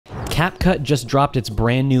CapCut just dropped its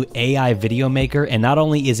brand new AI video maker, and not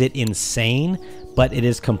only is it insane, but it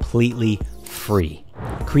is completely free.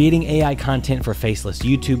 Creating AI content for faceless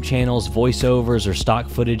YouTube channels, voiceovers, or stock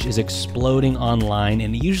footage is exploding online,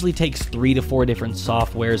 and it usually takes 3 to 4 different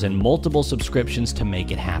softwares and multiple subscriptions to make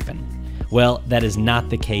it happen. Well, that is not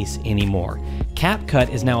the case anymore.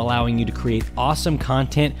 CapCut is now allowing you to create awesome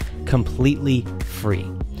content completely free.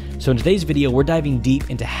 So in today's video, we're diving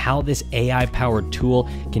deep into how this AI-powered tool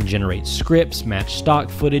can generate scripts, match stock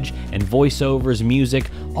footage, and voiceovers,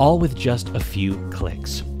 music, all with just a few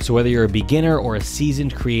clicks. So whether you're a beginner or a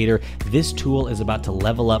seasoned creator, this tool is about to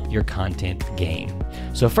level up your content game.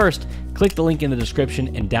 So first, click the link in the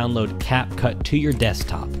description and download CapCut to your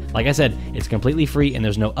desktop. Like I said, it's completely free and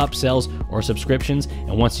there's no upsells or subscriptions.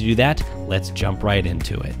 And once you do that, let's jump right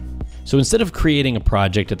into it. So instead of creating a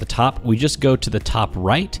project at the top, we just go to the top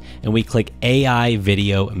right and we click AI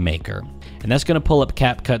Video Maker. And that's going to pull up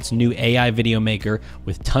CapCut's new AI Video Maker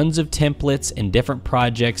with tons of templates and different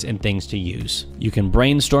projects and things to use. You can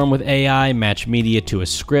brainstorm with AI, match media to a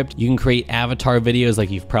script. You can create avatar videos like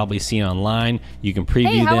you've probably seen online. You can preview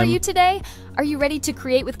them. Hey, how are you today? Are you ready to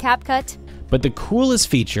create with CapCut? But the coolest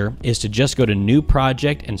feature is to just go to New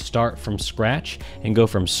Project and start from scratch and go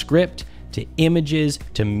from script to images,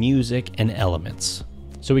 to music, and elements.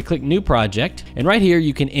 So we click New Project, and right here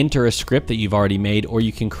you can enter a script that you've already made, or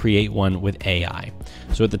you can create one with AI.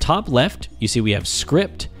 So at the top left, you see we have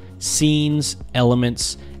script, scenes,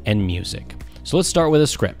 elements, and music. So let's start with a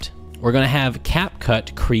script. We're gonna have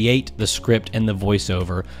CapCut create the script and the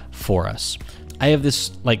voiceover for us. I have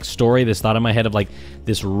this story, this thought in my head of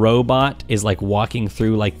this robot is walking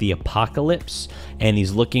through the apocalypse, and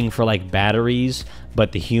he's looking for batteries,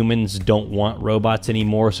 but the humans don't want robots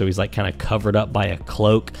anymore, so he's kind of covered up by a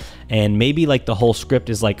cloak, and maybe the whole script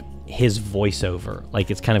is his voiceover,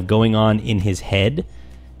 it's kind of going on in his head,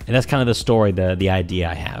 and that's kind of the story, the idea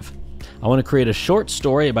I have. I want to create a short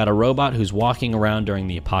story about a robot who's walking around during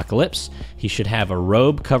the apocalypse. He should have a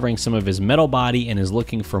robe covering some of his metal body and is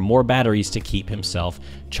looking for more batteries to keep himself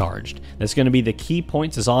charged. That's going to be the key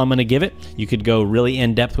points, is all I'm going to give it. You could go really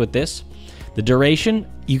in depth with this. The duration,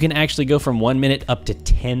 you can actually go from 1 minute up to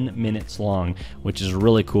 10 minutes long, which is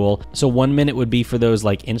really cool. So 1 minute would be for those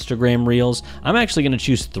Instagram reels. I'm actually going to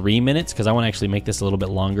choose 3 minutes because I want to actually make this a little bit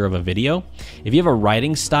longer of a video. If you have a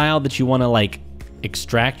writing style that you want to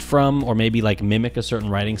extract from, or maybe mimic a certain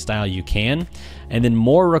writing style, you can. And then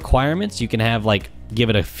more requirements, you can have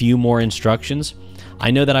give it a few more instructions.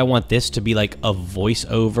 I know that I want this to be a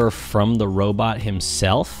voiceover from the robot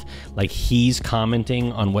himself, he's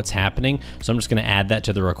commenting on what's happening. So I'm just going to add that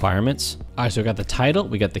to the requirements. All right, so we got the title,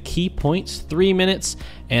 we got the key points, 3 minutes,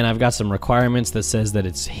 and I've got some requirements that says that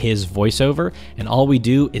it's his voiceover, and all we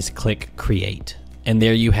do is click create. And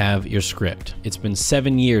there you have your script. It's been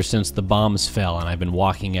 7 years since the bombs fell, and I've been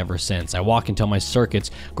walking ever since. I walk until my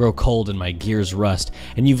circuits grow cold and my gears rust.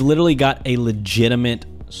 And you've literally got a legitimate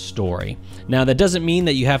story. Now, that doesn't mean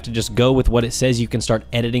that you have to just go with what it says. You can start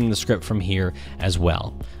editing the script from here as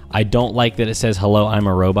well. I don't like that it says, "Hello, I'm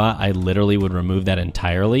a robot." I literally would remove that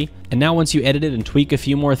entirely. And now once you edit it and tweak a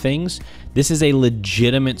few more things, this is a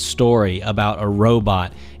legitimate story about a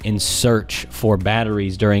robot in search for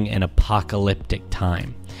batteries during an apocalyptic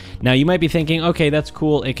time. Now you might be thinking, okay, that's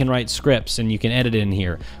cool, it can write scripts and you can edit it in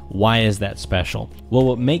here. Why is that special? Well,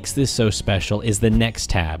 what makes this so special is the next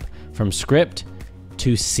tab, from script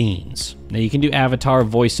to scenes. Now you can do avatar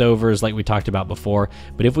voiceovers like we talked about before,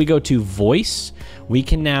 but if we go to voice, we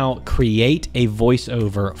can now create a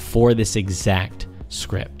voiceover for this exact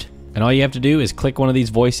script. And all you have to do is click one of these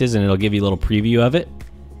voices and it'll give you a little preview of it.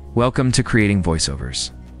 Welcome to creating voiceovers.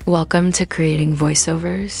 Welcome to creating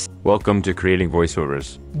voiceovers. Welcome to creating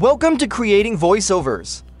voiceovers. Welcome to creating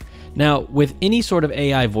voiceovers. Now, with any sort of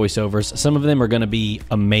AI voiceovers, some of them are going to be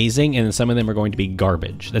amazing and some of them are going to be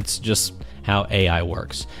garbage. That's just how AI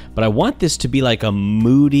works. But I want this to be a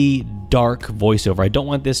moody, dark voiceover. I don't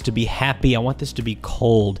want this to be happy. I want this to be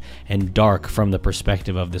cold and dark from the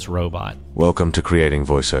perspective of this robot. Welcome to creating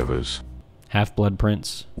voiceovers. Half-Blood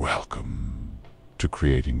Prince. Welcome to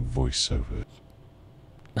creating voiceovers.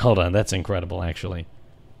 Hold on, that's incredible, actually.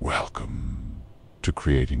 Welcome to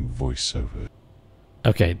creating voiceovers.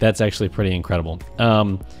 Okay, that's actually pretty incredible.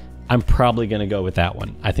 I'm probably going to go with that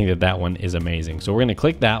one. I think that that one is amazing. So we're going to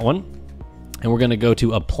click that one, and we're going to go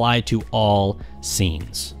to apply to all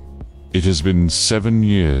scenes. It has been 7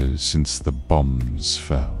 years since the bombs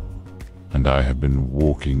fell, and I have been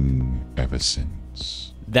walking ever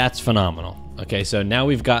since. That's phenomenal. Okay, so now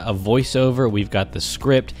we've got a voiceover, we've got the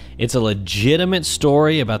script. It's a legitimate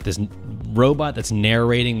story about this robot that's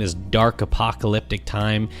narrating this dark apocalyptic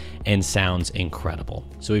time and sounds incredible.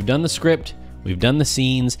 So we've done the script, we've done the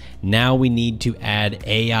scenes, now we need to add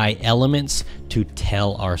AI elements to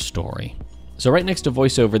tell our story. So right next to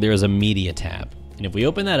voiceover, there is a media tab. And if we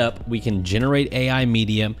open that up, we can generate AI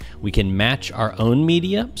media. We can match our own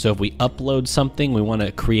media. So if we upload something, we want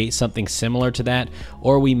to create something similar to that,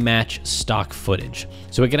 or we match stock footage.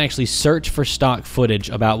 So we can actually search for stock footage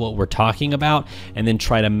about what we're talking about and then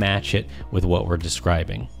try to match it with what we're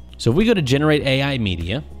describing. So if we go to generate AI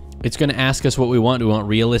media, it's going to ask us what we want. Do we want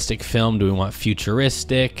realistic film? Do we want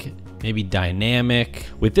futuristic? Maybe dynamic?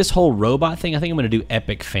 With this whole robot thing, I think I'm going to do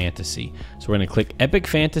epic fantasy. So we're going to click epic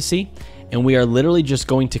fantasy, and we are literally just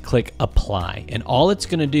going to click apply. And all it's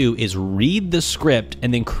going to do is read the script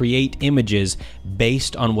and then create images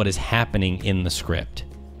based on what is happening in the script.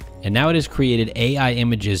 And now it has created AI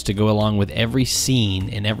images to go along with every scene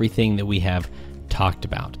and everything that we have talked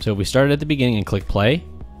about. So if we started at the beginning and click play.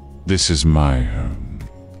 This is my home.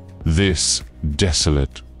 This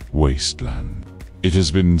desolate wasteland. It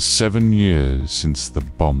has been 7 years since the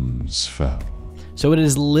bombs fell. So it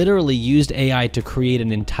has literally used AI to create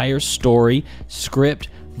an entire story, script,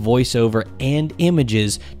 voiceover, and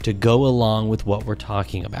images to go along with what we're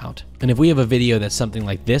talking about. And if we have a video that's something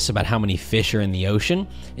like this about how many fish are in the ocean,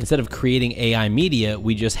 instead of creating AI media,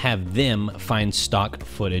 we just have them find stock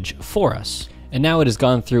footage for us. And now it has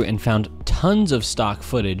gone through and found tons of stock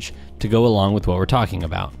footage to go along with what we're talking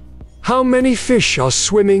about. How many fish are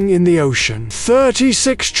swimming in the ocean?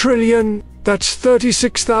 36 trillion. That's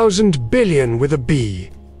 36,000 billion with a B.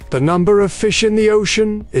 The number of fish in the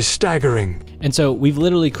ocean is staggering. And so we've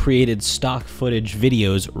literally created stock footage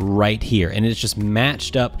videos right here, and it's just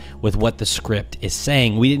matched up with what the script is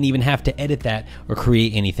saying. We didn't even have to edit that or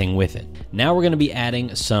create anything with it. Now we're going to be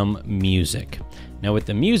adding some music. Now with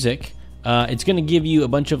the music, it's going to give you a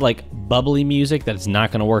bunch of like bubbly music that's not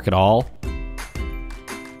going to work at all.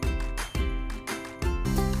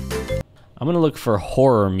 I'm gonna look for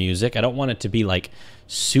horror music. I don't want it to be like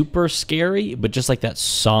super scary, but just like that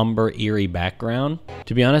somber, eerie background.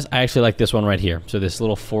 To be honest, I actually like this one right here. So this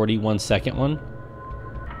little 41-second one.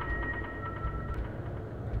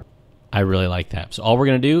 I really like that. So all we're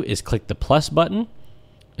gonna do is click the plus button. And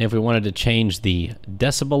if we wanted to change the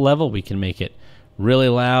decibel level, we can make it really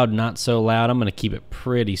loud, not so loud. I'm gonna keep it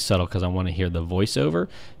pretty subtle because I wanna hear the voiceover.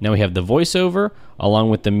 Now we have the voiceover along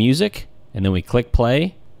with the music, and then we click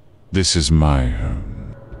play. This is my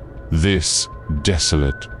home. This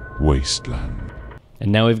desolate wasteland.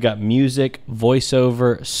 And now we've got music,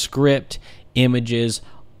 voiceover, script, images,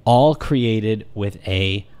 all created with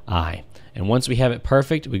AI. And once we have it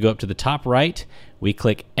perfect, we go up to the top right, we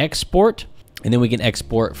click export, and then we can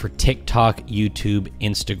export for TikTok, YouTube,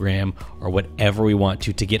 Instagram, or whatever we want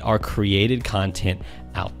to get our created content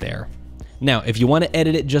out there. Now, if you want to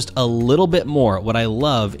edit it just a little bit more, what I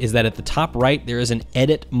love is that at the top right, there is an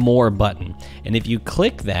edit more button. And if you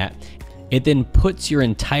click that, it then puts your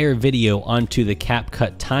entire video onto the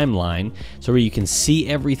CapCut timeline, so where you can see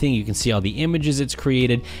everything, you can see all the images it's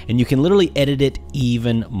created, and you can literally edit it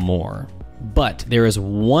even more. But there is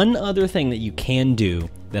one other thing that you can do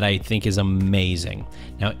that I think is amazing.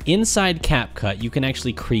 Now, inside CapCut, you can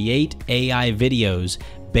actually create AI videos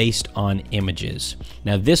based on images.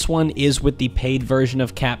 Now this one is with the paid version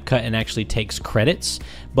of CapCut and actually takes credits,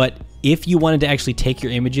 but if you wanted to actually take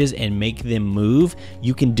your images and make them move,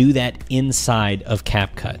 you can do that inside of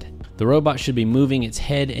CapCut. The robot should be moving its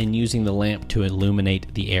head and using the lamp to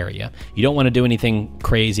illuminate the area. You don't want to do anything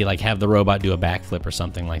crazy like have the robot do a backflip or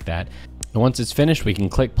something like that. And once it's finished, we can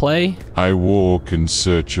click play. I walk in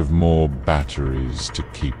search of more batteries to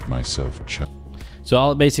keep myself charged. So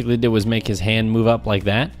all it basically did was make his hand move up like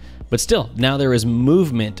that. But still, now there is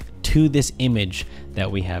movement to this image that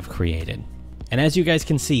we have created. And as you guys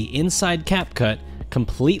can see, inside CapCut,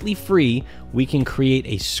 completely free, we can create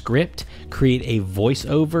a script, create a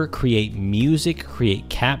voiceover, create music, create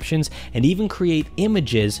captions, and even create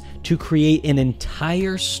images to create an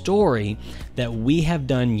entire story that we have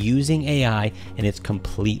done using AI, and it's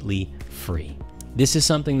completely free. This is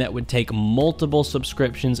something that would take multiple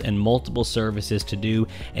subscriptions and multiple services to do,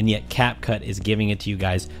 and yet CapCut is giving it to you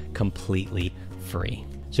guys completely free.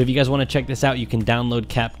 So if you guys want to check this out, you can download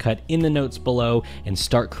CapCut in the notes below and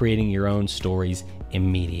start creating your own stories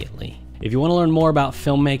immediately. If you want to learn more about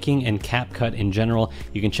filmmaking and CapCut in general,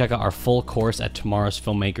 you can check out our full course at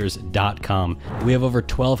tomorrowsfilmmakers.com. We have over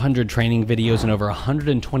 1,200 training videos and over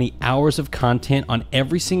 120 hours of content on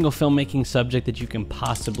every single filmmaking subject that you can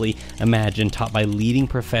possibly imagine, taught by leading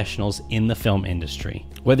professionals in the film industry.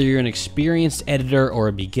 Whether you're an experienced editor or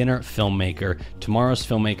a beginner filmmaker, Tomorrow's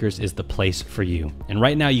Filmmakers is the place for you. And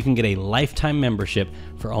right now you can get a lifetime membership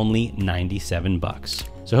for only $97.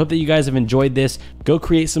 So I hope that you guys have enjoyed this. Go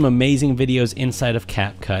create some amazing videos inside of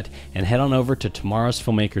CapCut and head on over to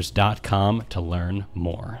tomorrowsfilmmakers.com to learn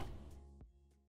more.